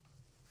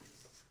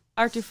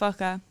Arthur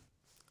Vakka.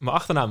 Mijn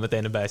achternaam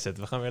meteen erbij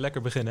zetten. We gaan weer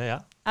lekker beginnen,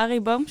 ja?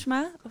 Arie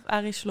Boomsma of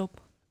Arie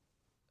Slop?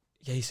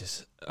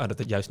 Jezus. Oh,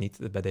 dat juist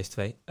niet bij deze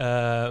twee.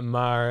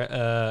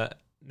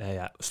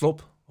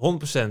 Slop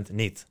 100%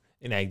 niet.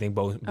 Nee, ik denk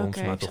Boomsma Oké,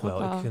 toch schrok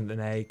wel.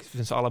 al. Ik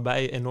vind ze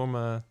allebei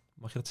enorme...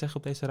 Mag je dat zeggen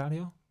op deze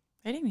radio?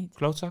 Weet ik niet.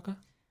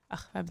 Klootzakken?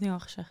 Ach, we hebben het nu al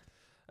gezegd.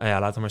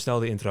 Laten we maar snel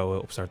de intro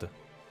opstarten.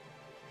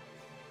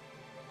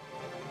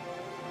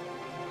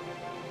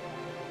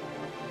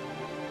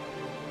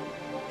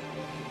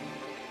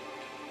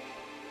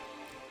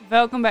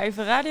 Welkom bij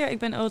Even Radio. Ik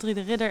ben Audrey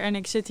de Ridder en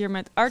ik zit hier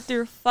met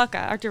Arthur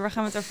Vakka. Arthur, waar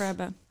gaan we het over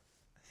hebben?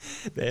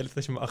 De hele tijd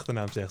als je mijn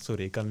achternaam zegt,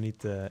 sorry, ik kan er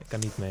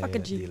niet mee Vakka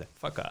G. dealen.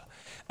 Vakka.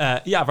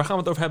 Waar gaan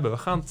we het over hebben? We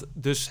gaan het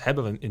dus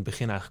hebben we in het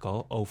begin eigenlijk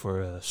al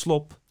over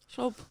Slop.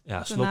 Slop. Ja,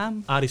 Wat een Slop.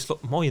 naam. Arie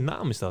Slop. Mooie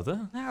naam is dat, hè?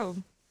 Ben Nou,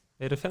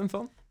 je er fan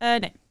van? nee.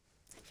 Ik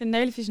vind het een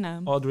hele vies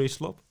naam. Audrey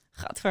Slop?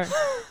 Gadver.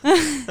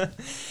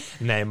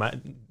 Nee, maar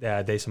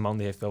ja, deze man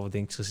die heeft wel wat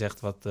dingetjes gezegd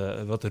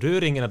wat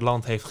reuring in het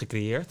land heeft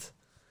gecreëerd.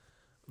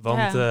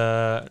 Want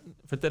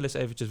vertel eens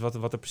eventjes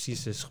wat er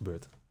precies is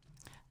gebeurd.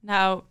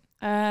 Nou,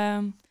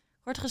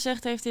 kort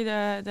gezegd heeft hij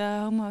de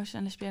homo's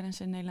en lesbiennes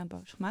in Nederland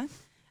boos gemaakt.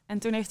 En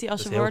toen heeft hij al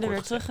Dat zijn is heel woorden weer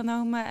kort gezegd.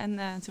 teruggenomen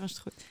en toen was het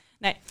goed.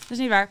 Nee, dat is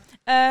niet waar.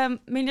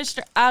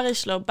 Minister Arie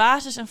Slob,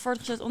 basis- en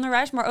voortgezet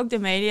onderwijs, maar ook de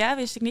media,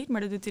 wist ik niet,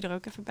 maar dat doet hij er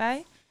ook even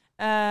bij.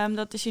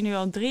 Dat is hij nu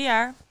al 3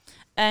 jaar.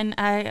 En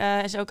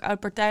hij is ook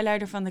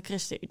oud-partijleider van de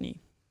ChristenUnie.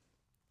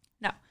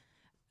 Nou,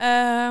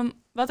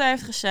 wat hij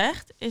heeft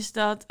gezegd is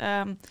dat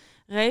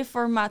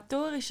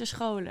reformatorische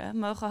scholen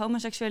mogen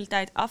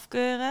homoseksualiteit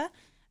afkeuren,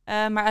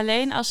 maar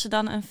alleen als ze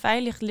dan een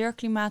veilig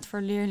leerklimaat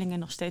voor leerlingen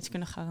nog steeds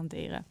kunnen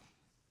garanderen.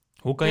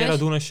 Hoe kan je Dus-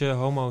 dat doen als je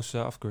homo's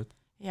afkeurt?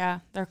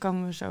 Ja, daar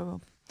komen we zo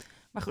op.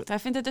 Maar goed, hij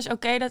vindt het dus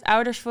oké dat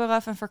ouders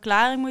vooraf een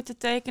verklaring moeten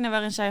tekenen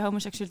waarin zij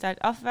homoseksualiteit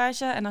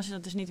afwijzen. En als ze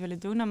dat dus niet willen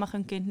doen, dan mag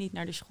hun kind niet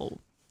naar die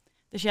school.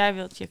 Dus jij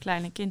wilt je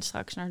kleine kind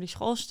straks naar die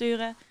school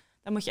sturen.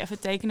 Dan moet je even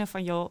tekenen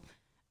van, joh,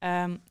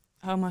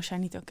 homo's zijn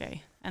niet oké.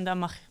 En dan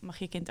mag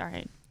je kind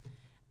daarheen.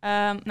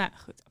 Nou,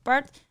 goed,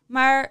 apart.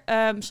 Maar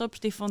Slops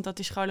die vond dat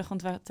die scholen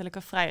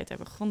grondwettelijke vrijheid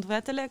hebben.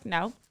 Grondwettelijk,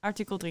 nou,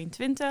 artikel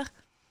 23.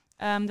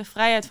 De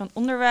vrijheid van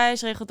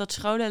onderwijs regelt dat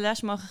scholen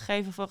les mogen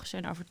geven volgens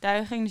hun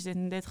overtuiging. Dus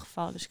in dit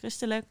geval dus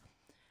christelijk.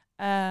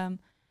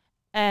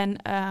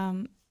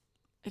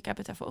 Ik heb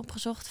het even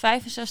opgezocht.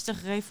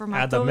 65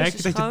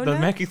 reformatorische scholen. Dan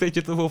merk ik dat je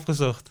het hebt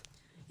opgezocht.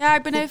 Ja,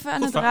 ik ben even aan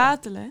Goed het verhaal.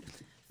 ratelen.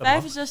 Dat mag.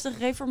 65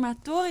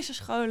 reformatorische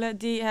scholen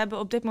die hebben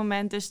op dit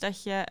moment dus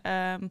dat je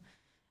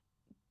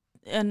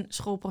een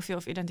schoolprofiel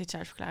of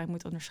identiteitsverklaring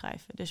moet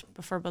onderschrijven. Dus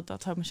bijvoorbeeld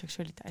dat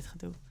homoseksualiteit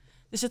gedoe.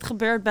 Dus het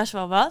gebeurt best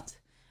wel wat.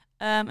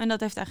 En dat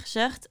heeft hij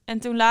gezegd. En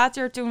toen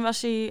later,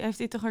 heeft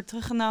hij toch weer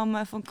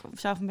teruggenomen, vond ik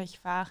zelf een beetje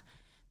vaag.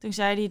 Toen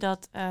zei hij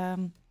dat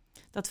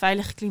dat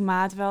veilige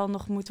klimaat wel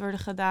nog moet worden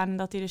gedaan en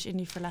dat hij dus in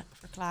die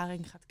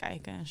verklaring gaat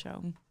kijken en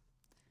zo.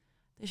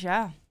 Dus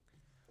ja.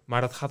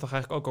 Maar dat gaat toch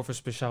eigenlijk ook over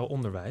speciaal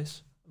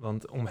onderwijs?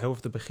 Want om heel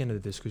even te beginnen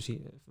de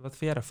discussie, wat vind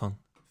jij daarvan?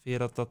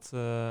 Vind je dat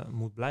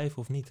moet blijven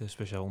of niet,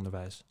 speciaal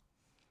onderwijs?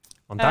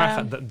 Want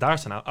daar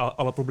zijn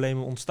alle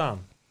problemen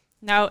ontstaan.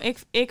 Nou,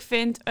 ik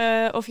vind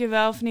of je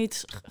wel of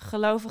niet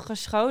gelovige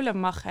scholen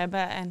mag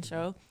hebben en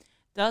zo,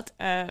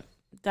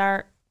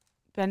 daar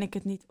ben ik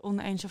het niet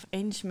oneens of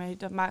eens mee.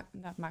 Dat maakt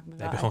me wel Daar heb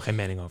je uit. gewoon geen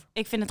mening over.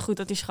 Ik vind het goed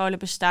dat die scholen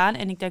bestaan.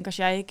 En ik denk als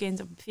jij je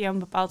kind via een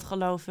bepaald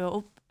geloof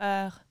wil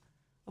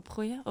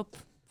opvoeden,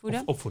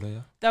 Opvoeden,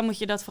 ja. dan moet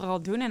je dat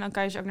vooral doen. En dan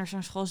kan je ze ook naar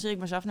zo'n school sturen. Ik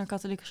ben zelf naar een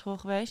katholieke school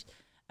geweest.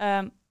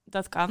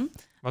 Dat kan.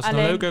 Was het,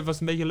 Alleen- was het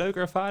een beetje een leuke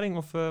ervaring?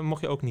 Of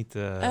mocht je ook niet...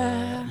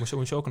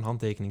 moest je ook een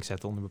handtekening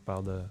zetten onder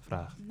bepaalde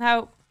vragen?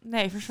 Nou,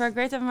 nee, voor zover ik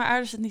weet hebben mijn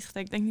ouders het niet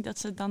gedaan. Ik denk niet dat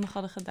ze het dan nog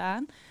hadden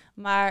gedaan.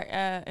 Maar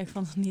ik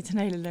vond het niet een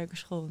hele leuke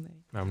school,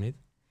 nee. Waarom niet?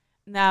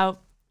 Nou,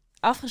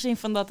 afgezien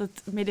van dat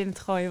het midden in het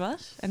gooien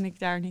was en ik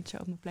daar niet zo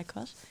op mijn plek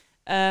was,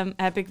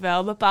 heb ik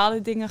wel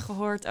bepaalde dingen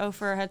gehoord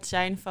over het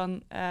zijn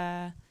van,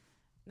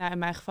 in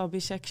mijn geval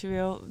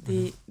biseksueel,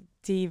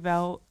 die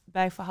wel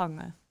blijven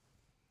hangen.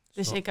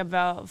 Dus Zo. ik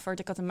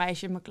had een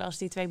meisje in mijn klas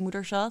die 2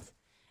 moeders had.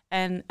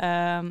 En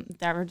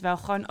daar werd wel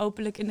gewoon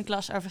openlijk in de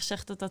klas over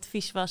gezegd dat dat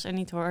vies was en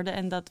niet hoorde.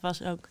 En dat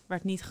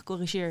werd niet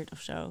gecorrigeerd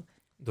of zo.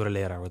 Door de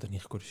leraar wordt het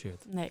niet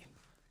gecorrigeerd. Nee.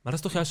 Maar dat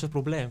is toch juist het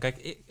probleem. Kijk,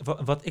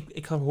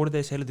 ik hoorde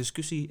deze hele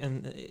discussie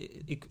en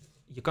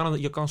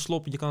je kan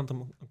sloppen, je kan het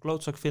een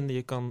klootzak vinden,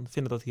 je kan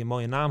vinden dat hij een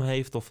mooie naam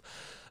heeft of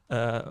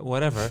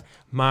whatever.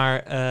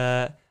 Maar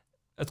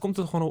het komt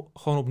er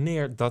gewoon op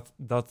neer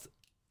dat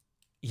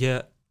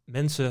je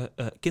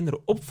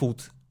kinderen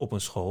opvoedt op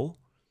een school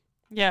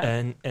Ja.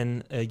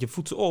 en je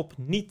voedt ze op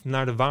niet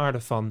naar de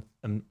waarde van,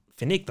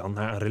 vind ik dan,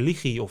 naar een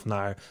religie of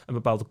naar een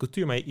bepaalde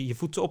cultuur, maar je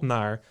voedt ze op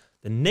naar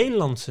de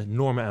Nederlandse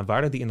normen en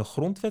waarden die in de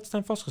grondwet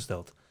zijn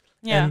vastgesteld.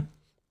 Ja. En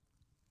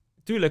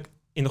tuurlijk,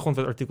 in de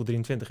grondwet artikel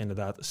 23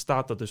 inderdaad,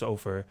 staat dat dus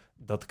over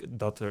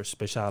dat er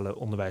speciale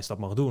onderwijs dat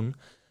mag doen.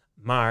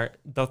 Maar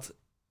dat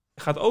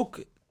gaat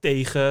ook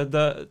tegen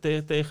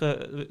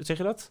zeg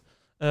je dat?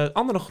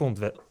 andere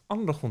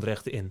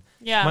grondrechten in.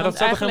 Ja, Maar dat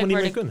zou toch helemaal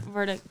niet meer kunnen?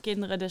 Worden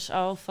kinderen dus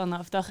al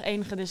vanaf dag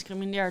 1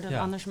 gediscrimineerd. En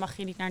anders mag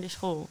je niet naar die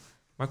school.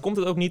 Maar komt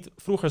het ook niet...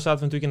 Vroeger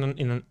zaten we natuurlijk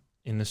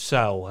in een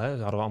zuil. Hè? Dan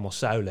hadden we allemaal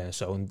zuilen en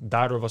zo. En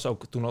daardoor was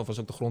ook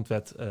de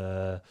grondwet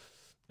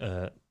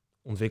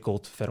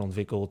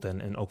verontwikkeld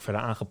en ook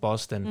verder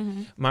aangepast.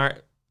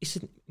 Maar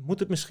moet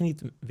het misschien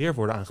niet weer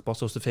worden aangepast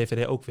zoals de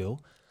VVD ook wil?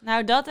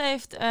 Nou, dat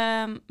heeft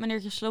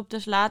meneertje Slob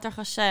dus later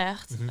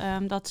gezegd.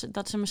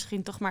 Dat ze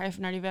misschien toch maar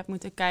even naar die wet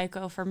moeten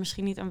kijken of er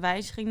misschien niet een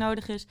wijziging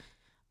nodig is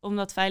om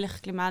dat veilige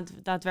klimaat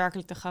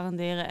daadwerkelijk te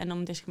garanderen en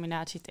om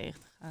discriminatie tegen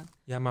te gaan.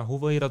 Ja, maar hoe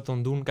wil je dat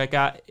dan doen? Kijk,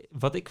 ja,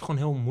 wat ik gewoon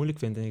heel moeilijk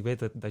vind, en ik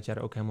weet dat jij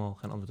er ook helemaal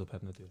geen antwoord op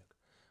hebt natuurlijk.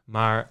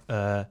 Maar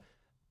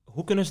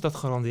hoe kunnen ze dat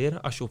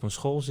garanderen als je op een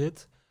school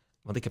zit?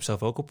 Want ik heb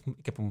zelf ook op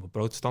een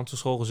protestantse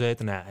school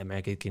gezeten. Nou, daar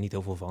merk ik er niet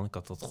heel veel van. Ik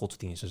had wat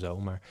godsdienst en zo.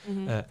 Maar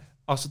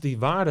als die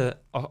waarde,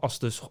 als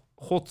dus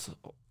God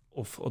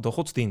of de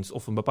godsdienst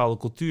of een bepaalde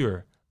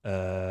cultuur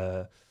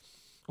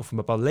of een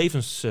bepaalde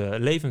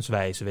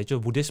levenswijze, weet je,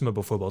 boeddhisme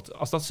bijvoorbeeld,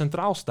 als dat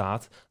centraal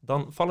staat,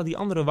 dan vallen die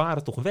andere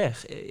waarden toch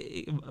weg.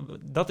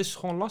 Dat is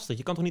gewoon lastig.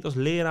 Je kan toch niet als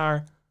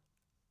leraar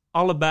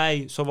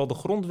allebei zowel de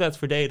grondwet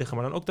verdedigen,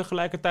 maar dan ook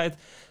tegelijkertijd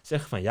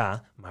zeggen van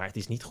ja, maar het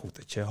is niet goed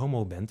dat je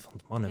homo bent,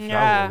 want man en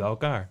vrouw horen bij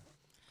elkaar.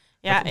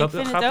 Ja, ik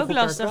vind het ook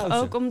lastig,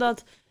 kruisen. Ook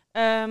omdat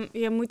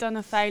je moet dan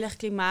een veilig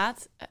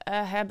klimaat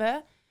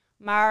hebben,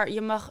 maar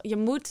je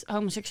moet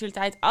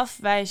homoseksualiteit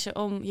afwijzen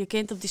om je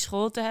kind op die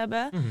school te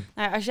hebben.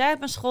 Nou, als jij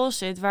op een school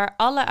zit waar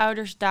alle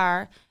ouders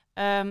daar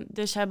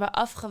dus hebben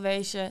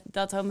afgewezen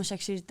dat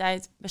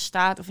homoseksualiteit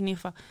bestaat, of in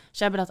ieder geval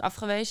ze hebben dat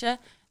afgewezen,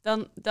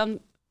 dan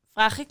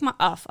vraag ik me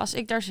af, als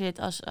ik daar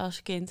zit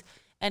als kind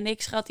en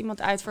ik schat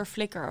iemand uit voor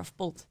flikker of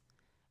pot.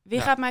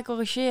 Wie gaat mij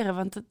corrigeren?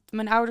 Want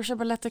mijn ouders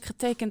hebben letterlijk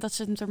getekend dat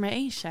ze het ermee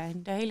eens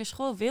zijn. De hele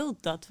school wil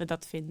dat we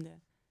dat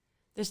vinden.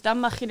 Dus dan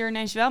mag je er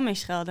ineens wel mee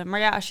schelden. Maar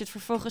ja, als je het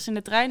vervolgens in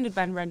de trein doet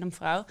bij een random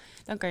vrouw,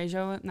 dan kan je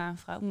zo,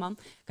 een man,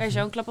 kan je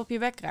zo een klap op je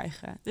bek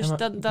krijgen. Dus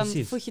dan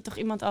voed je toch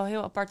iemand al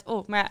heel apart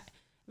op. Maar ja,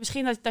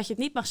 misschien dat je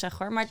het niet mag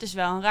zeggen hoor, maar het is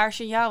wel een raar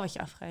signaal wat je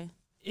afgeeft.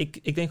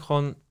 Ik denk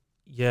gewoon,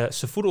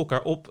 ze voeden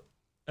elkaar op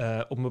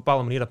een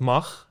bepaalde manier, dat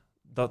mag.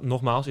 Dat,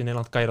 nogmaals, in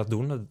Nederland kan je dat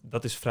doen.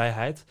 Dat is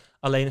vrijheid.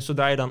 Alleen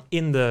zodra je dan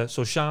in de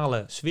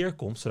sociale sfeer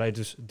komt, zodra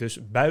je dus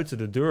buiten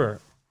de deur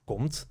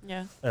komt.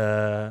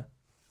 Ja.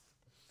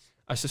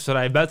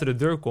 Zodra je buiten de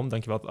deur komt,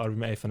 dankjewel dat Arby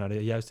me even naar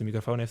de juiste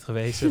microfoon heeft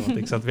gewezen, want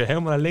ik zat weer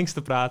helemaal naar links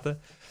te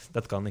praten.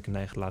 Dat kan, ik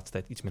neig de laatste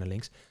tijd iets meer naar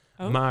links.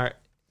 Oh. Maar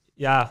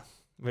ja,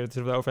 wil je het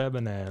erover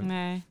hebben?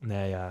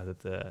 Nee, ja,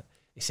 dat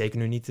is zeker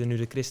nu niet nu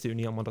de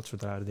ChristenUnie allemaal dat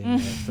soort rare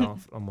dingen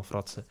allemaal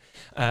fratsen.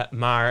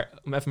 Maar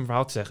om even mijn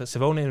verhaal te zeggen, ze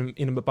wonen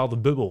in een bepaalde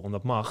bubbel, en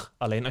dat mag.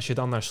 Alleen als je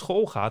dan naar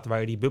school gaat, waar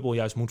je die bubbel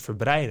juist moet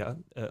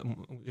verbreiden,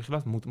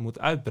 moet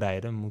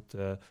uitbreiden, moet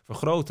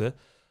vergroten,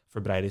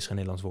 verbreiden is geen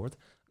Nederlands woord,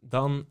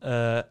 dan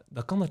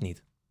kan dat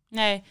niet.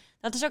 Nee,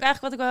 dat is ook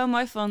eigenlijk wat ik wel heel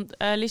mooi vond.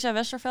 Lisa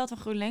Westerveld van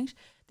GroenLinks,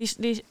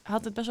 die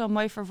had het best wel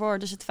mooi verwoord.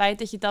 Dus het feit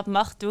dat je dat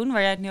mag doen,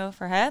 waar jij het nu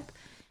over hebt.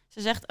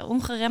 Ze zegt,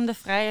 ongeremde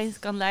vrijheid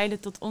kan leiden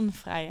tot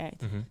onvrijheid.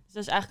 Dus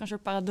dat is eigenlijk een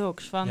soort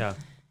paradox. Van,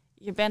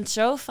 je bent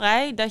zo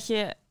vrij dat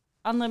je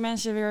andere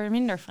mensen weer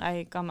minder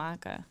vrij kan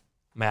maken.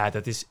 Maar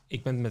ja,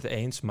 ik ben het met het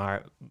eens,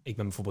 maar ik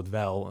ben bijvoorbeeld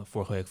wel,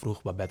 vorige week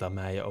vroeg Babette aan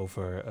mij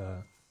over,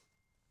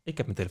 ik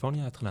heb mijn telefoon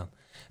niet uitgedaan.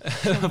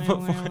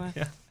 Jongen.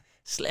 Ja.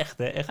 Slecht,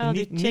 hè? Echt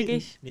die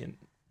chickies. Niet,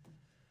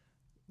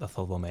 dat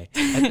valt wel mee.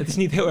 Het is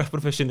niet heel erg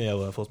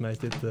professioneel, volgens mij is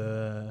dit...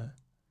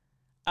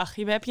 Ach,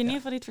 je hebt je in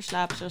ieder geval niet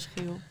verslapen zoals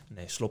Giel.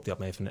 Nee, Slop die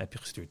had me even een appje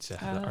gestuurd.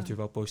 Zeggen dat Arthur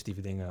wel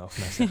positieve dingen over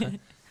mij zeggen.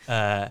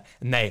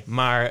 Nee,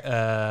 maar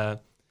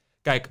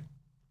kijk,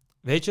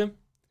 weet je,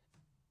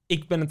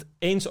 ik ben het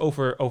eens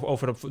over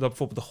dat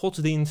bijvoorbeeld de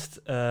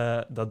godsdienst,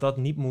 dat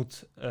niet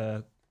moet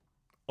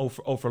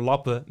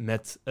overlappen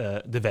met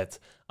de wet.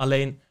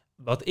 Alleen,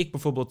 wat ik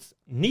bijvoorbeeld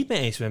niet mee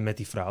eens ben met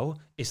die vrouw,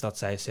 is dat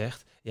zij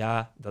zegt,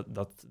 ja,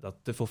 dat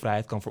te veel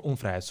vrijheid kan voor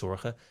onvrijheid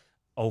zorgen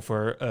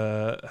over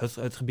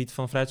het gebied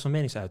van vrijheid van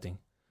meningsuiting.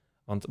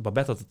 Want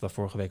Babette had het daar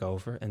vorige week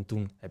over. En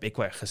toen heb ik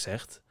wel echt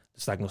gezegd,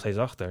 daar sta ik nog steeds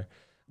achter,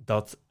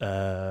 dat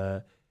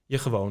je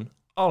gewoon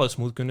alles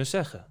moet kunnen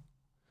zeggen.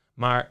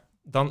 Maar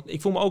dan,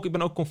 ik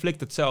ben ook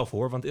conflicted zelf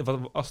hoor.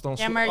 Want als dan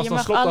ja, maar als je dan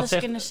mag Slop alles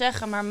zegt, kunnen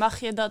zeggen, maar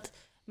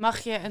mag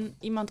je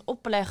iemand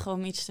opleggen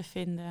om iets te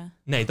vinden?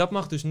 Nee, dat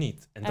mag dus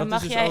niet. En dat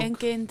mag is dus jij ook een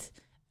kind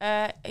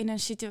in een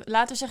situatie...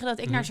 Laten we zeggen dat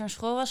ik naar zo'n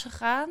school was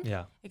gegaan.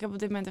 Ja. Ik heb op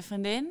dit moment een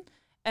vriendin.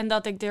 En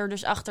dat ik er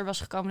dus achter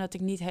was gekomen dat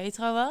ik niet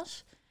hetero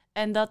was.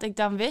 En dat ik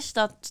dan wist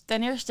dat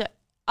ten eerste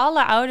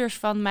alle ouders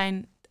van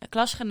mijn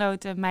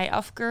klasgenoten mij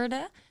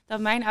afkeurden. Dat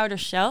mijn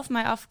ouders zelf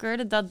mij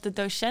afkeurden. Dat de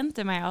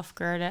docenten mij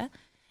afkeurden.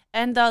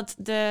 En dat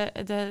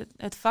de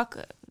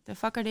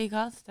vakken die ik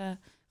had, de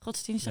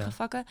godsdienstige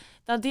vakken,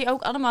 dat die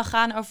ook allemaal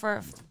gaan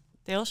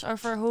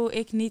over hoe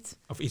ik niet...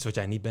 Of iets wat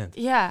jij niet bent.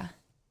 Ja.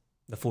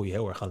 Dan voel je je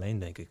heel erg alleen,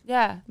 denk ik.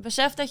 Ja,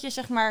 besef dat je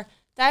zeg maar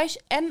thuis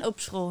en op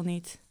school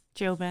niet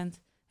chill bent.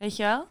 Weet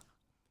je wel?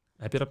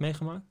 Heb je dat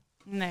meegemaakt?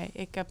 Nee,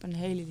 ik heb een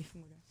hele lieve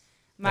moeder.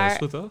 Maar, dat is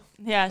goed, toch?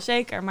 Ja,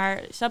 zeker.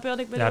 Maar snap je wat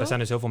ik bedoel? Ja, er zijn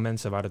dus heel veel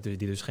mensen die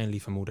dus geen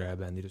lieve moeder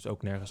hebben en die dus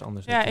ook nergens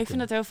anders Ja, naartoe ik vind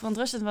kunnen. dat heel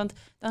verontrustend, want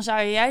dan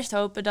zou je juist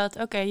hopen dat,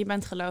 oké, je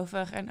bent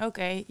gelovig en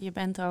oké, je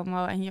bent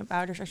homo en je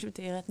ouders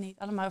accepteren het niet.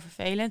 Allemaal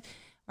vervelend.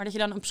 Maar dat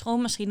je dan op school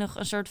misschien nog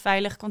een soort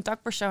veilig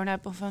contactpersoon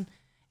hebt of een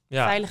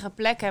veilige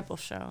plek hebt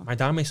of zo. Maar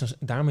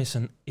daarom is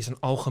een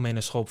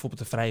algemene school,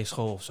 bijvoorbeeld een vrije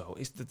school of zo,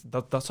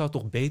 dat zou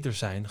toch beter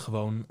zijn,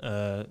 gewoon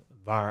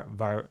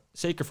waar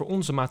zeker voor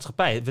onze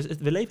maatschappij.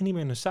 We leven niet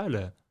meer in een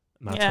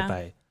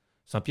zuilenmaatschappij. Ja.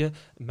 Snap je?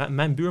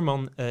 Mijn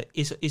buurman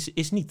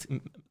is niet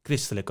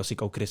christelijk als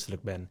ik ook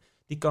christelijk ben.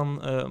 Die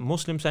kan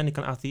moslim zijn, die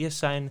kan atheïst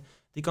zijn,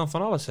 die kan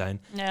van alles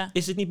zijn. Ja.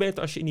 Is het niet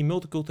beter als je in die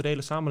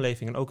multiculturele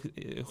samenleving en ook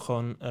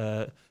gewoon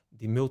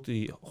die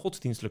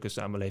multi-godsdienstelijke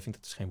samenleving,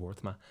 dat is geen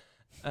woord, maar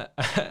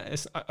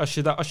als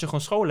je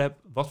gewoon scholen hebt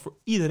wat voor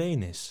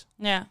iedereen is.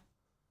 Ja.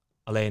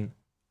 Alleen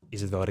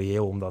is het wel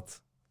reëel om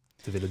dat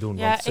te willen doen.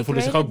 Ja, want ze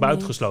voelen zich ook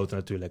buitengesloten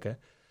natuurlijk. Hè?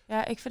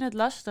 Ja, ik vind het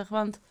lastig,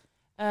 want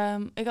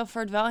ik had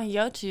voor het wel een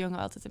Joodse jongen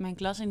altijd in mijn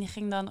klas. En die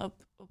ging dan op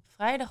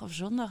vrijdag of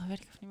zondag,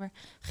 weet ik of niet meer,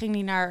 ging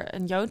die naar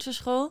een Joodse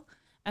school.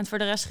 En voor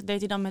de rest deed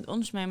hij dan met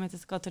ons mee met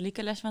het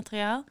katholieke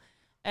lesmateriaal.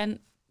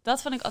 En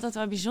dat vond ik altijd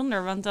wel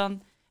bijzonder, want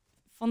dan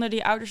vonden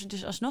die ouders het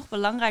dus alsnog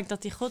belangrijk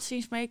dat die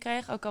godsdienst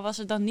meekreeg, ook al was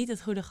het dan niet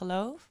het goede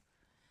geloof.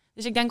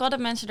 Dus ik denk wel dat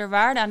mensen er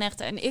waarde aan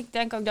hechten. En ik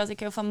denk ook dat ik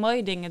heel veel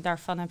mooie dingen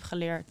daarvan heb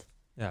geleerd.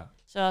 Ja.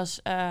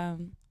 Zoals,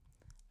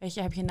 weet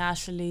je, heb je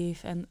naaste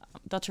lief en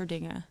dat soort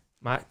dingen.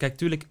 Maar kijk,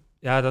 tuurlijk,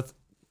 ja,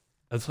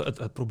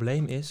 het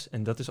probleem is,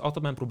 en dat is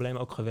altijd mijn probleem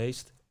ook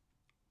geweest,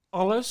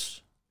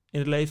 alles in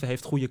het leven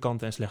heeft goede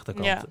kanten en slechte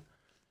kanten. Ja.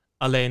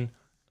 Alleen,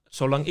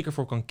 zolang ik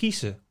ervoor kan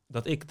kiezen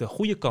dat ik de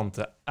goede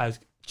kanten uit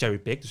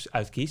cherrypick, dus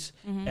uitkies,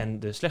 en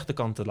de slechte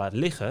kanten laat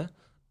liggen,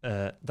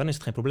 dan is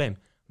het geen probleem.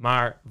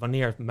 Maar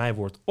wanneer mij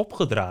wordt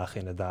opgedragen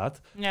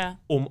inderdaad,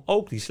 om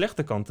ook die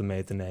slechte kanten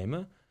mee te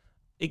nemen,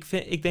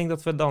 ik denk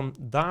dat we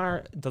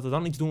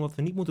dan iets doen wat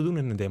we niet moeten doen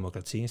in een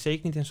democratie. En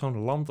zeker niet in zo'n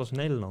land als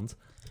Nederland.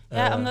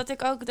 Ja, omdat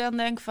ik ook dan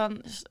denk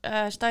van,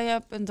 sta je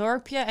op een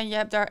dorpje en je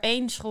hebt daar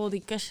één school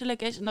die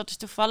christelijk is, en dat is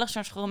toevallig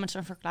zo'n school met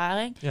zo'n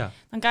verklaring. Ja.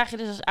 Dan krijg je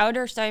dus als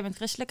ouder, sta je bent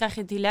christelijk, krijg je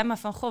het dilemma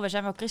van, goh, we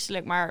zijn wel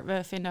christelijk, maar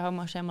we vinden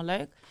homo's helemaal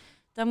leuk.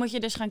 Dan moet je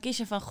dus gaan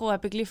kiezen van, goh,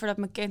 heb ik liever dat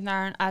mijn kind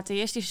naar een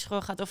atheïstische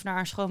school gaat of naar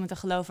een school met een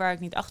geloof waar ik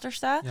niet achter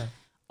sta? Ja.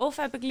 Of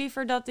heb ik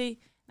liever dat hij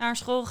naar een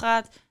school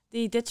gaat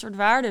die dit soort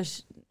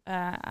waardes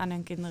aan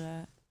hun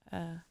kinderen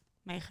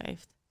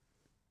meegeeft?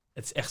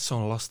 Het is echt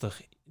zo'n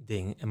lastig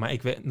ding. Maar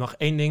nog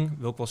één ding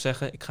wil ik wel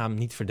zeggen. Ik ga hem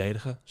niet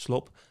verdedigen,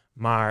 slop.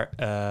 Maar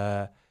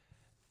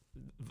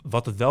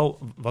wat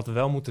we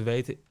wel moeten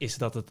weten is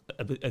dat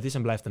het is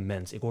en blijft een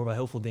mens. Ik hoor wel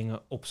heel veel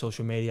dingen op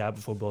social media,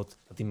 bijvoorbeeld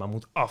dat die man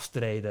moet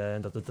aftreden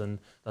en dat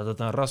het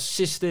een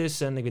racist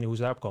is. En ik weet niet hoe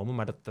ze daarop komen,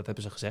 maar dat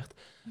hebben ze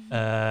gezegd.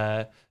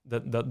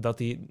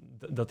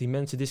 Dat die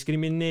mensen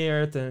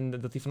discrimineert en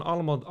dat hij van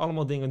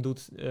allemaal dingen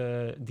doet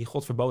die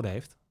God verboden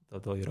heeft.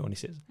 Dat wel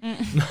ironisch is.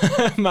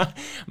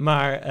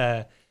 maar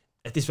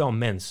het is wel een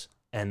mens.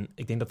 En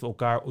ik denk dat we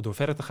elkaar, door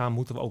verder te gaan,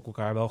 moeten we ook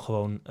elkaar wel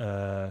gewoon,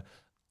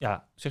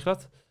 zeg je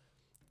dat?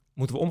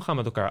 Moeten we omgaan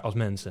met elkaar als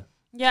mensen.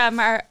 Ja,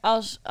 maar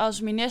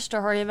als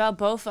minister hoor je wel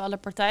boven alle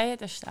partijen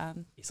te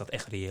staan. Is dat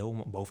echt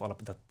reëel? Boven alle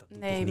dat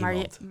nee, maar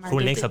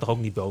GroenLinks staat toch ook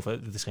niet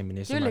boven? Dat is geen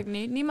minister. Tuurlijk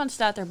niet. Niemand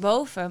staat er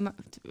boven.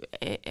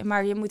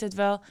 Maar je moet het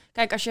wel...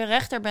 Kijk, als je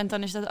rechter bent,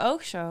 dan is dat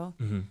ook zo.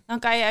 Mm-hmm. Dan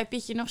kan je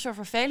Pietje nog zo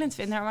vervelend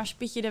vinden. Maar als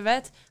Pietje de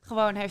wet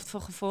gewoon heeft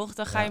gevolgd,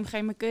 dan ga je hem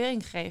geen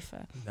bekeuring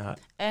geven. Ja.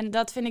 En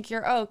dat vind ik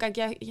hier ook. Kijk,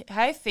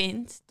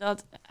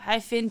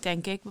 hij vindt,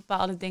 denk ik,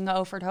 bepaalde dingen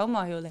over het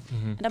homohuwelijk.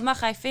 Mm-hmm. En dat mag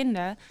hij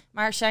vinden.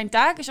 Maar zijn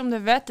taak is om de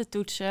wet te toetsen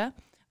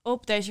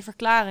op deze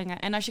verklaringen.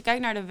 En als je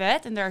kijkt naar de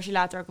wet, en daar is je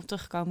later ook op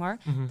teruggekomen hoor,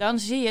 dan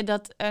zie je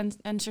dat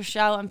een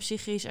sociaal en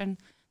psychisch en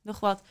nog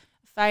wat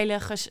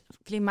veilig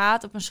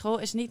klimaat op een school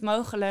is niet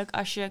mogelijk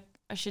als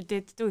je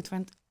dit doet.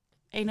 Want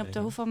 1 op de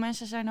hoeveel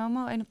mensen zijn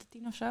homo? 1 op de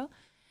 10 of zo?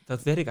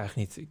 Dat weet ik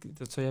eigenlijk niet.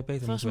 Dat zou jij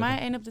beter Volgens mij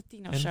 1 op de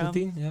 10 of zo. 1 op de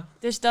 10, ja.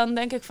 Dus dan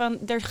denk ik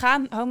van, er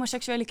gaan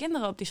homoseksuele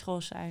kinderen op die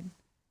school zijn.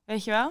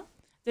 Weet je wel?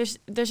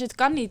 Dus het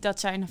kan niet dat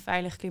zij in een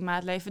veilig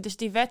klimaat leven. Dus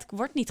die wet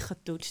wordt niet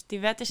getoetst. Die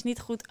wet is niet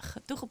goed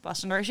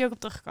toegepast. En daar is je ook op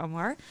teruggekomen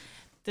hoor.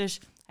 Dus,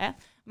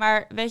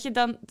 maar weet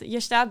je, je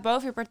staat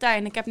boven je partij.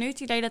 En ik heb nu het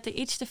idee dat er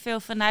iets te veel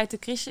vanuit de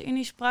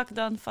ChristenUnie sprak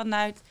dan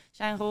vanuit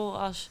zijn rol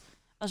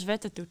als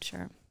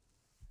wettentoetser.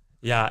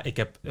 Ja, ik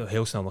heb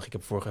heel snel nog... Ik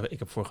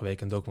heb vorige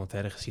week een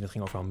documentaire gezien. Dat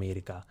ging over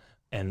Amerika.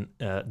 En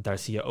daar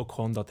zie je ook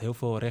gewoon dat heel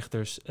veel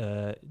rechters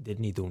dit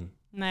niet doen.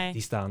 Nee.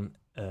 Die staan...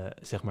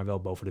 zeg maar wel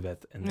boven de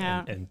wet.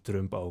 En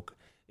Trump ook.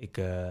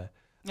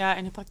 Ja,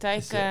 in de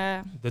praktijk...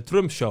 De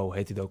Trump Show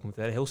heet die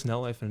documentaire. Heel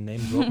snel even een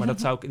name drop.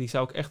 Maar die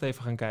zou ik echt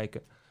even gaan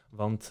kijken.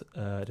 Want,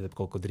 dat heb ik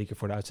ook al 3 keer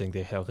voor de uitzending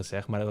tegen jou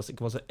gezegd. Maar ik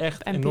was er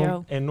echt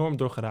enorm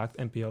door geraakt,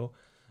 NPO.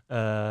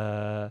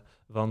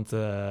 Want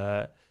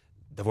er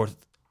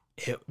wordt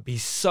heel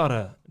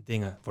bizarre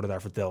dingen worden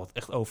daar verteld.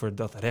 Echt over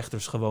dat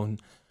rechters gewoon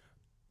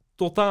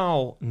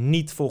totaal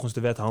niet volgens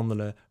de wet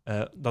handelen.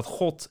 Dat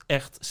God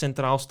echt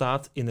centraal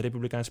staat in de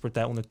Republikeinse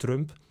Partij onder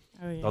Trump.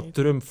 Oh, jee. Dat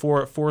Trump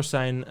voor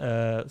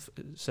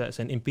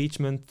zijn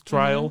impeachment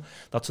trial,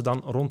 dat ze dan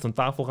rond een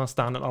tafel gaan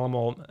staan en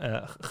allemaal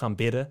gaan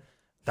bidden.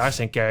 Daar is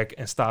zijn kerk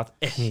en staat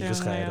echt niet Jongen,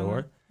 gescheiden, jongen.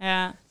 hoor.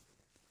 Ja.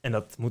 En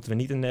dat moeten we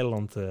niet in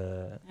Nederland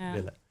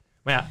willen.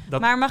 Maar ja,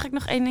 Maar mag ik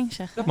nog 1 ding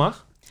zeggen? dat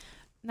mag.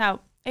 Nou,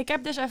 ik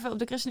heb dus even op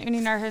de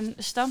ChristenUnie naar hun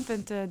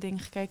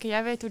standpunten-ding gekeken.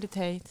 Jij weet hoe dit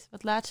heet.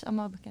 Wat laatst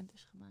allemaal bekend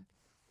is gemaakt.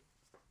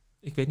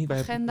 Ik weet niet waar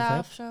je het Agenda over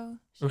of zo.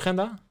 hebt.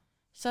 Agenda?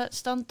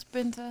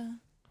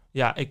 Standpunten.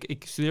 Ja,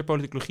 ik studeer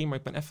politicologie, maar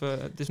ik ben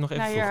even... Het is nog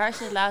even Nou, hier vroeg. had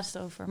je het laatst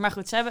over. Maar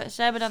goed, ze hebben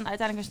dan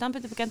uiteindelijk hun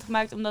standpunten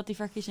bekendgemaakt omdat die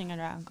verkiezingen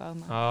eraan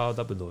komen. Oh,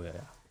 dat bedoel je,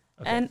 ja.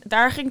 Oké. En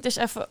daar ging ik dus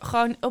even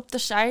gewoon op de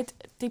site,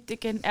 typte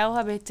ik in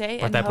LHBT en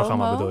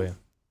Partijprogramma homo. bedoel je?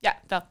 Ja,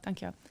 dat,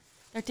 dankjewel.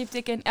 Daar typte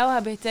ik in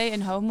LHBT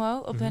en homo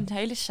op hun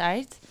hele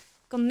site.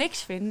 Ik kon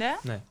niks vinden.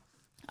 Nee.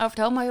 Over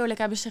het homohuwelijk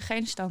hebben ze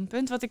geen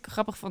standpunt. Wat ik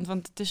grappig vond,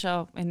 want het is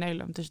al in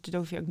Nederland. Dus daar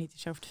hoef je ook niet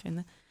iets over te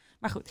vinden.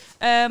 Maar goed,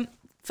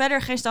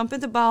 verder geen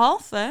standpunten.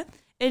 Behalve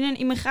in een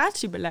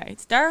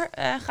immigratiebeleid. Daar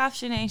gaven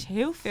ze ineens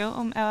heel veel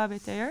om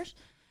LHBT'ers.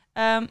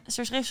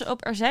 Zo schreef ze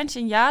op: er zijn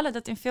signalen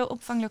dat in veel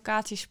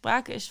opvanglocaties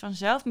sprake is van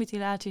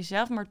zelfmutilatie,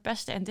 zelfmoord,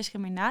 pesten en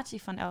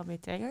discriminatie van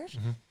LHBT'ers.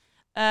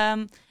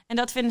 En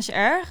dat vinden ze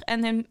erg.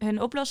 En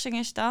hun oplossing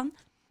is dan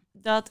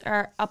dat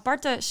er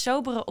aparte,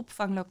 sobere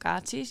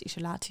opvanglocaties,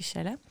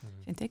 isolatiecellen,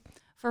 vind ik,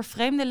 voor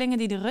vreemdelingen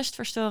die de rust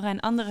verstoren en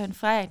anderen hun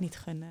vrijheid niet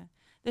gunnen.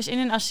 Dus in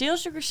een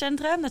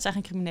asielzoekerscentrum, dat zijn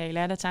geen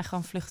criminelen, hè, dat zijn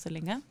gewoon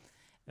vluchtelingen.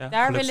 Ja,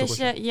 Daar willen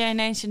ze je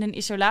ineens in een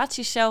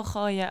isolatiecel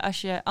gooien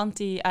als je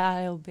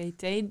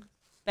anti-ALBT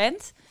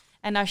bent.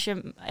 En als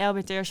je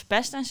LBT'ers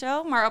pest en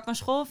zo. Maar op een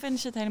school vinden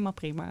ze het helemaal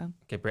prima.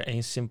 Ik heb er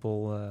 1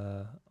 simpel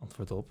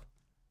antwoord op.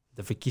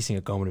 De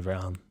verkiezingen komen er weer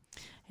aan.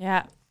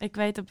 Ja, ik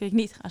weet op wie ik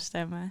niet ga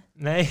stemmen.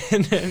 Nee,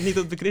 niet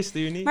op de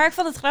ChristenUnie. Maar ik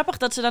vond het grappig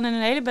dat ze dan in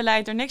een hele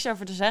beleid er niks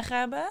over te zeggen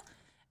hebben.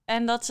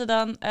 En dat ze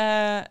dan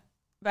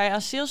bij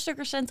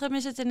asielzoekerscentrum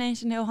is het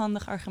ineens een heel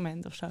handig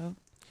argument of zo.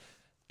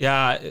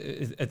 Ja,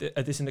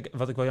 het is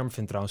wat ik wel jammer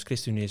vind trouwens.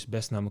 ChristenUnie is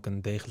best namelijk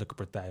een degelijke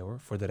partij, hoor.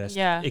 Voor de rest.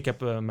 Ja. Ik heb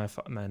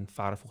mijn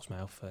vader volgens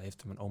mij, of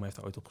mijn oom heeft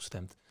er ooit op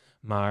gestemd.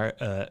 Maar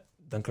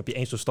dan heb je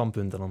eens zo'n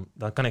standpunt en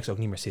dan kan ik ze ook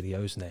niet meer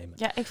serieus nemen.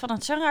 Ja, ik vond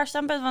het zo'n raar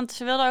standpunt, want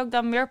ze wilden ook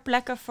dan meer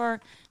plekken voor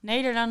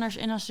Nederlanders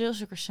in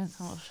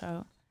asielzoekerscentrum of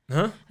zo.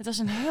 Huh? Het was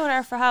een heel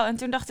raar verhaal. En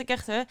toen dacht ik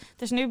echt,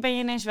 dus nu ben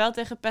je ineens wel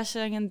tegen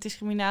pesting en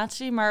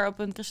discriminatie, maar op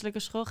een christelijke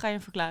school ga je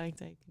een verklaring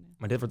tekenen.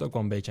 Maar dit wordt ook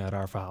wel een beetje een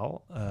raar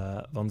verhaal.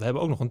 Want we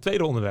hebben ook nog een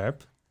tweede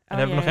onderwerp. En daar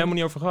hebben we nog jee. helemaal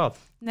niet over gehad.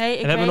 Nee,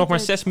 En we hebben nog maar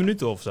 6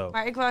 minuten of zo.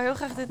 Maar ik wou heel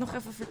graag dit nog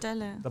even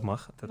vertellen. Dat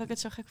mag. Dat ik het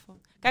zo gek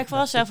vond. Kijk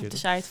vooral zelf op de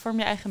site. Vorm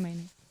je eigen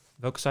mening.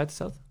 Welke site is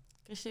dat?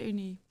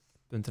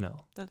 ChristenUnie.nl.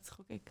 .nl. Dat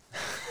gok ik.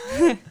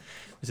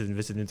 We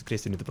zitten nu de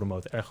ChristenUnie te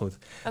promoten. Erg goed.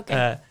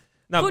 Oké.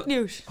 Nou, goed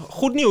nieuws.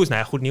 Goed nieuws.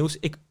 Nou ja, goed nieuws.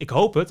 Ik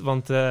hoop het,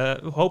 want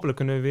hopelijk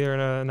kunnen we weer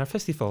naar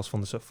festivals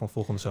van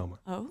volgende zomer.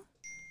 Oh,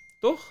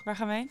 Toch? waar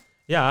gaan we heen?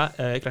 Ja,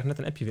 ik krijg net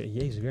een appje weer.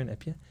 Jezus, weer een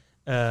appje.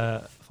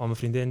 Van mijn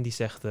vriendin die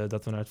zegt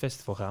dat we naar het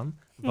festival gaan.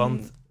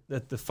 Want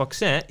het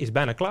vaccin is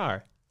bijna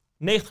klaar.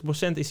 90%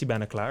 is hij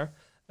bijna klaar.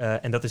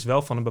 En dat is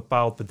wel van een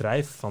bepaald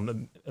bedrijf,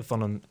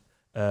 van een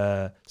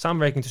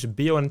samenwerking tussen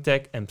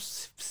BioNTech en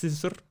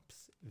Pfizer.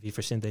 Wie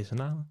verzint deze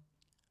namen?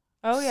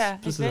 Oh ja, ik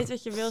Pfizer. weet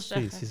wat je wil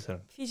zeggen. Pfizer.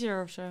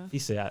 Pfizer of zo.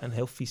 Pfizer, ja, een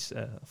heel vies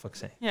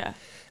vaccin. Ja,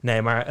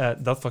 Nee,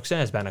 maar dat vaccin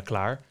is bijna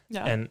klaar.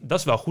 ja. En dat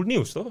is wel goed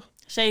nieuws, toch?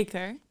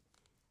 Zeker.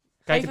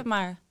 Kijk, Geef het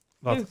maar.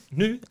 wat?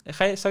 Nu?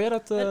 Zou jij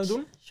dat Het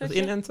doen? Dat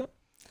shotje. inenten?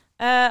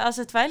 Als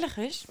het veilig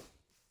is.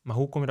 Maar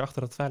hoe kom je erachter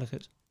dat het veilig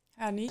is?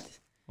 Ja,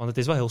 niet. Want het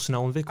is wel heel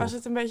snel ontwikkeld. Als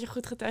het een beetje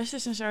goed getest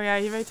is en zo. Ja,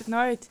 je weet het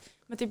nooit.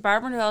 Met die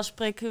baarmoederhals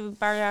spreek een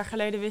paar jaar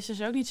geleden wisten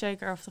ze ook niet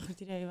zeker of het een goed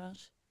idee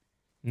was.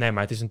 Nee,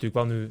 maar het is natuurlijk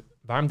wel nu...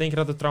 Waarom denk je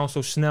dat het trouwens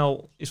zo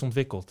snel is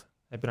ontwikkeld?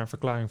 Heb je daar een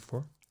verklaring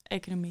voor?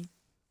 Economie.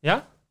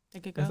 Ja?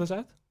 Denk ik Leg wel. dat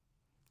eens uit.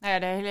 Nou ja,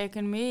 de hele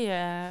economie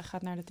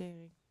gaat naar de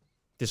tering.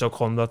 Het is ook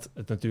gewoon dat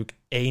het natuurlijk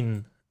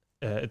één...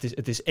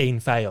 het is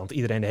één vijand.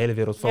 Iedereen, de hele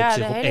wereld Ja, focust de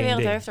zich op hele één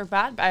wereld ding. heeft er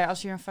baat bij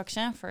als hier een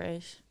vaccin voor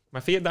is.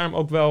 Maar vind je daarom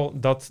ook wel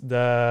dat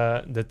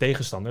de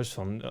tegenstanders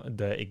van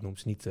ik noem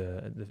ze niet,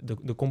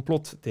 de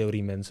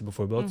complottheorie mensen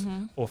bijvoorbeeld,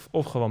 Mhm.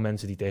 of gewoon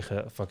mensen die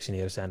tegen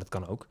vaccineren zijn, dat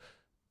kan ook.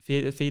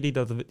 Vind je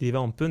dat die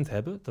wel een punt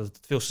hebben? Dat het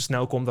veel te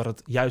snel komt, dat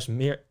het juist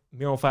meer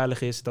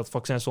onveilig is, dat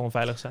vaccins zo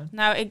onveilig zijn?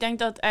 Nou, ik denk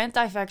dat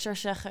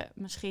anti-vaxxers zeggen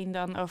misschien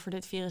dan over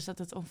dit virus dat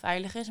het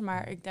onveilig is.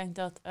 Maar ik denk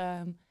dat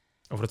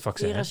Over het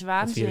vaccin, hè? Het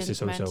viruswaanzin virus is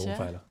sowieso mensen...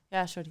 onveilig.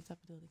 Ja, sorry, dat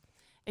bedoelde ik.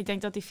 Ik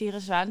denk dat die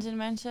viruswaanzin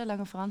mensen,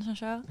 Lange Frans en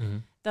zo... Mhm.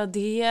 dat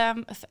die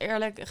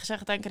eerlijk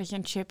gezegd denken dat je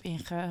een chip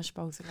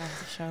ingespoten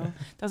krijgt of zo.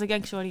 Dat ik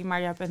denk, sorry, maar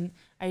je hebt een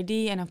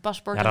ID en een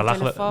paspoort Ja, en een daar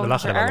lachen we- telefoon. we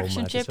Als lachen er er wel ergens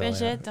om, een maar het chip is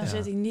in wel, zit, dan ja.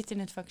 zit hij niet in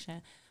het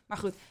vaccin. Maar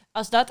goed,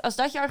 als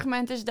dat je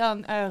argument is,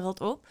 dan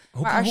rot op.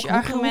 Maar als je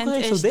argument kan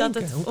je zo is dat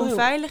denken? het Hoe kan je-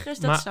 onveilig is,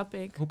 dat Maar- snap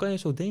ik. Hoe kan je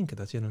zo denken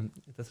dat er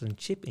een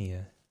chip in je...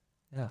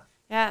 Ja.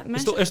 Ja,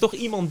 Er is toch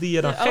iemand die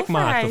je dan gek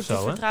maakt of zo,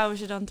 hè? vertrouwen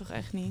ze dan toch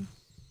echt niet.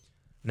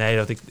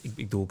 Nee, ik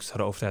bedoel, ik zou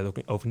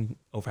de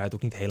overheid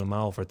ook niet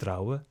helemaal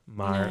vertrouwen.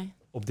 Maar Nee.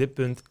 op dit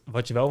punt,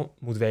 wat je wel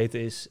moet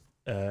weten is...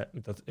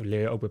 dat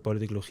leer je ook bij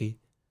politicologie,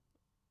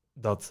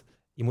 dat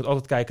je moet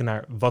altijd kijken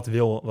naar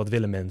wat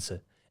willen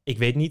mensen. Ik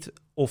weet niet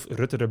of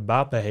Rutte er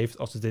baat bij heeft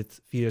als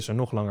dit virus er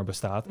nog langer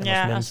bestaat.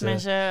 En als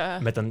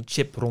mensen met een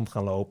chip rond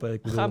gaan lopen.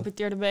 Ik bedoel,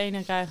 geamputeerde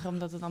benen krijgen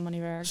omdat het allemaal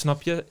niet werkt.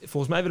 Snap je?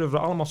 Volgens mij willen we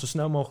er allemaal zo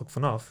snel mogelijk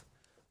vanaf.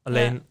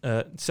 Alleen,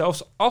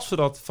 zelfs als we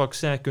dat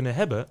vaccin kunnen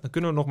hebben, dan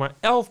kunnen we nog maar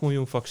 11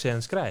 miljoen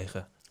vaccins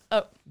krijgen.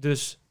 Oh.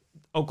 Dus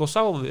ook al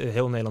zouden we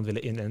heel Nederland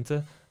willen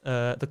inenten,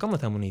 dan kan dat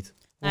helemaal niet.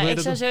 Nou, ik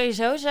zou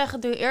sowieso zeggen,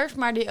 doe eerst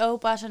maar die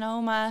opa's en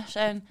oma's.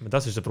 Maar dat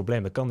is dus het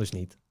probleem, dat kan dus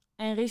niet.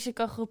 En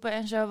risicogroepen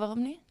en zo,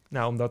 waarom niet?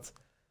 Nou, omdat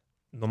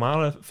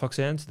normale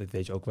vaccins, dat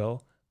weet je ook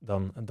wel,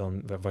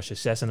 dan was je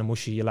 6 en dan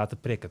moest je je laten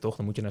prikken, toch?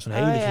 Dan moet je naar zo'n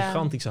hele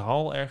gigantische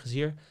hal ergens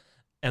hier.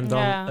 En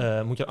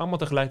dan moet je allemaal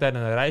tegelijkertijd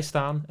in een rij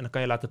staan en dan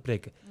kan je laten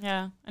prikken.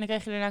 Ja, en dan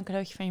krijg je daarna een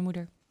cadeautje van je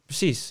moeder.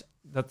 Precies.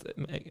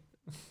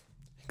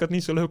 Ik had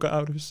niet zo leuke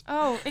ouders.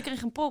 Oh, ik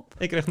kreeg een pop.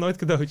 Ik kreeg nooit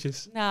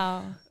cadeautjes.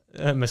 Nou...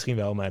 misschien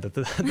wel, maar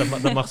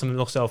dat mag ze me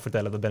nog zelf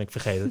vertellen. Dat ben ik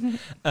vergeten.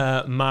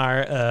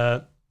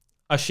 Maar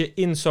als je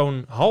in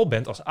zo'n hal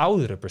bent als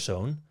oudere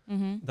persoon,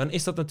 dan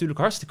is dat natuurlijk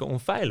hartstikke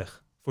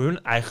onveilig. Voor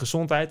hun eigen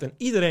gezondheid. En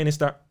iedereen is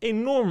daar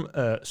enorm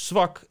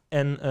zwak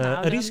en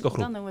een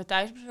risicogroep. Dan doen we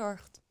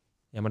thuisbezorgd.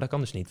 Ja, maar dat kan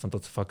dus niet, want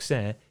dat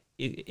vaccin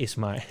is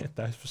maar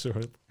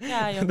thuisbezorgd.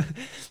 Ja, joh.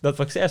 Dat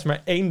vaccin is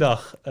maar 1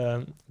 dag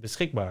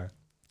beschikbaar.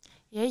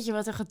 Jeetje,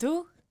 wat een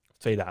gedoe.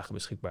 2 dagen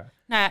beschikbaar.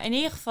 Nou ja, in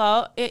ieder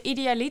geval,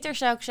 idealiter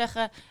zou ik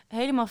zeggen,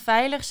 helemaal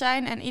veilig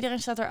zijn. En iedereen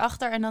staat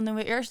erachter. En dan doen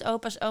we eerst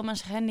opa's,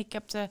 oma's,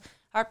 gehandicapten,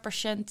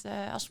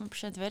 hartpatiënten,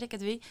 astmapatiënten, weet ik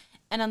het wie.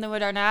 En dan doen we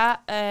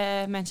daarna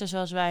mensen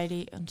zoals wij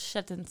die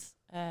ontzettend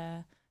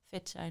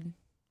fit zijn.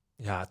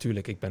 Ja,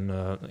 tuurlijk. Ik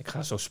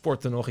ga zo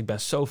sporten nog. Ik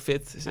ben zo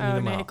fit. Is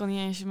nee, ik kon niet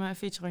eens mijn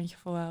fietsrondje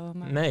volhouden.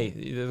 Maar... Nee,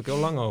 daar heb ik heel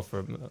lang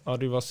over.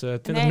 Audrey was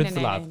 20 minuten te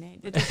laat. Nee.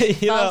 Dit is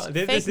jawel,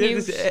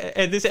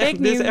 dit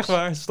is echt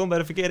waar. Ze stond bij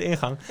de verkeerde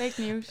ingang.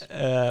 Fake nieuws.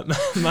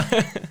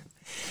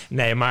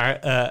 Maar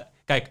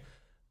kijk,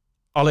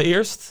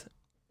 allereerst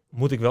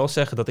moet ik wel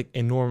zeggen dat ik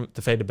enorm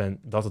tevreden ben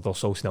dat het al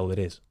zo snel weer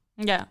is.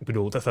 Ja. Ik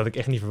bedoel, dat had ik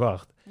echt niet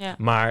verwacht. Ja.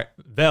 Maar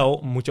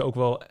wel moet je ook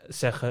wel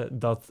zeggen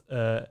dat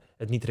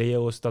het niet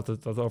reëel is dat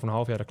we over een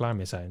half jaar er klaar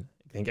mee zijn.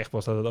 Ik denk echt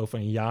pas dat het over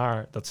een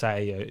jaar, dat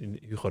zei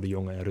Hugo de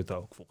Jonge en Rutte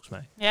ook, volgens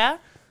mij. Ja,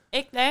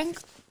 ik denk,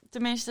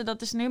 tenminste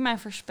dat is nu mijn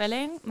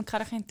voorspelling. Ik ga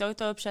er geen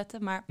toto op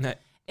zetten, maar nee.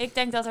 Ik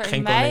denk dat er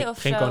in mei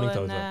of geen zo koning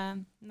toto.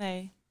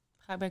 nee,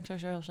 ben ik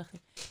sowieso heel zeg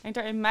ik. Ik denk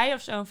dat er in mei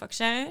of zo een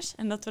vaccin is.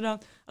 En dat we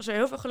dan, als we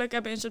heel veel geluk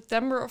hebben, in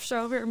september of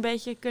zo weer een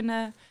beetje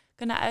kunnen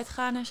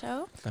uitgaan en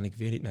zo. Kan ik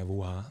weer niet naar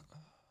Wuhan.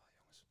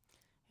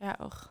 Ja,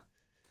 och.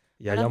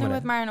 Ja, dan jammer, doen we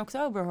het maar in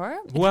oktober,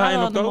 hoor. Wuhan ik ga wel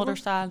in in de modder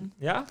staan.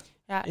 Ja?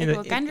 Ja, ik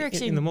wil Kendrick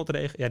zien. In de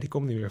modder, ja, die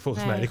komt niet meer,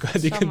 volgens mij.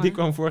 Nee, Die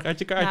kwam vorig uit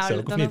je kaartjes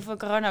ook, of dan niet? hoeven we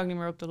corona ook niet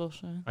meer op te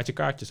lossen. Uit je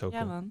kaartjes ook.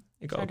 Ja, man.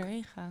 Ik zou ook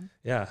erheen gaan.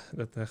 Ja,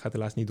 dat gaat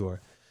helaas niet door.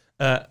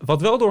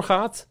 Wat wel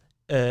doorgaat,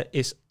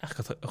 is...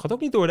 Eigenlijk gaat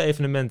ook niet door de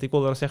evenementen. Ik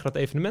wilde wel zeggen dat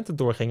de evenementen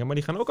doorgingen, maar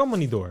die gaan ook allemaal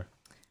niet door.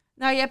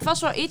 Nou, je hebt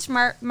vast wel iets,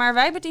 maar wij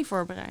hebben het niet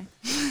voorbereid.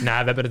 Nou,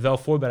 we hebben het wel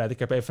voorbereid. Ik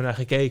heb even naar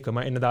gekeken.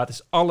 Maar inderdaad,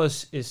 is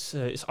alles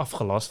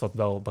afgelast, wat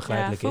wel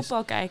begrijpelijk is. Ja,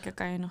 voetbal kijken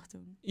kan je nog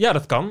doen. Ja,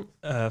 dat kan.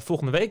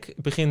 Volgende week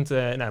begint,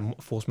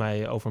 volgens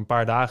mij over een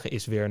paar dagen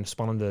is weer een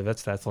spannende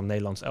wedstrijd van het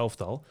Nederlands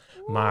elftal.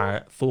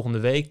 Maar volgende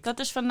week... Dat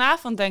is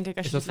vanavond, denk ik,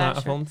 als je het luistert.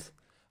 Is dat vanavond?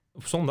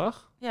 Op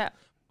zondag? Ja.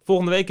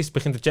 Volgende week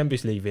begint de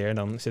Champions League weer. En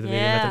dan zitten we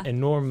weer met een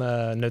enorm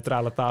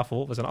neutrale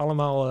tafel. We zijn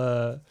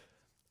allemaal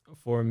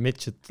voor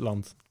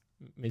Midtjylland.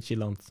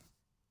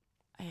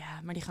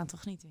 Ja, maar die gaan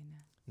toch niet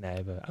winnen?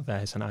 Nee,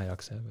 wij zijn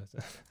Ajax. Hè.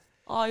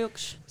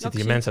 Ajax. Zitten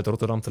hier mensen uit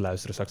Rotterdam te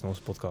luisteren straks naar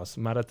onze podcast.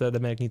 Maar daar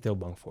ben ik niet heel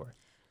bang voor.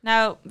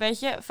 Nou, weet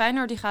je,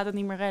 Feyenoord die gaat het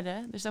niet meer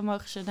redden. Dus dan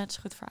mogen ze net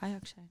zo goed voor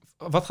Ajax zijn.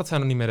 Wat gaat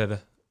Feyenoord niet meer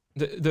redden?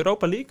 De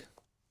Europa League?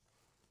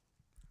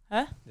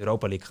 Huh? De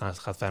Europa League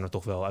gaat Feyenoord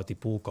toch wel uit die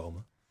pool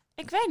komen?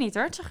 Ik weet niet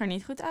hoor, het zag er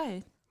niet goed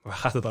uit. Waar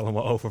gaat het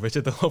allemaal over? We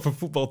zitten over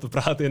voetbal te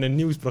praten in een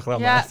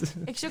nieuwsprogramma. Ja,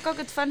 ik zoek ook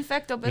het fun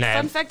fact op. Het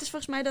fun fact is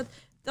volgens mij dat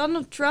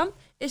Donald Trump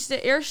is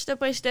de eerste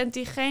president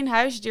die geen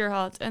huisdier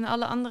had. En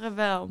alle anderen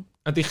wel.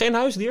 Had hij geen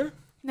huisdier?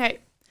 Nee.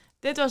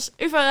 Dit was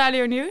UvA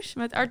Radio Nieuws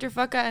met Arthur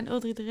Vakka en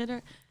Uldrit de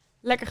Ridder.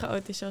 Lekker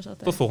chaotisch zoals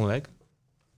altijd. Tot volgende week.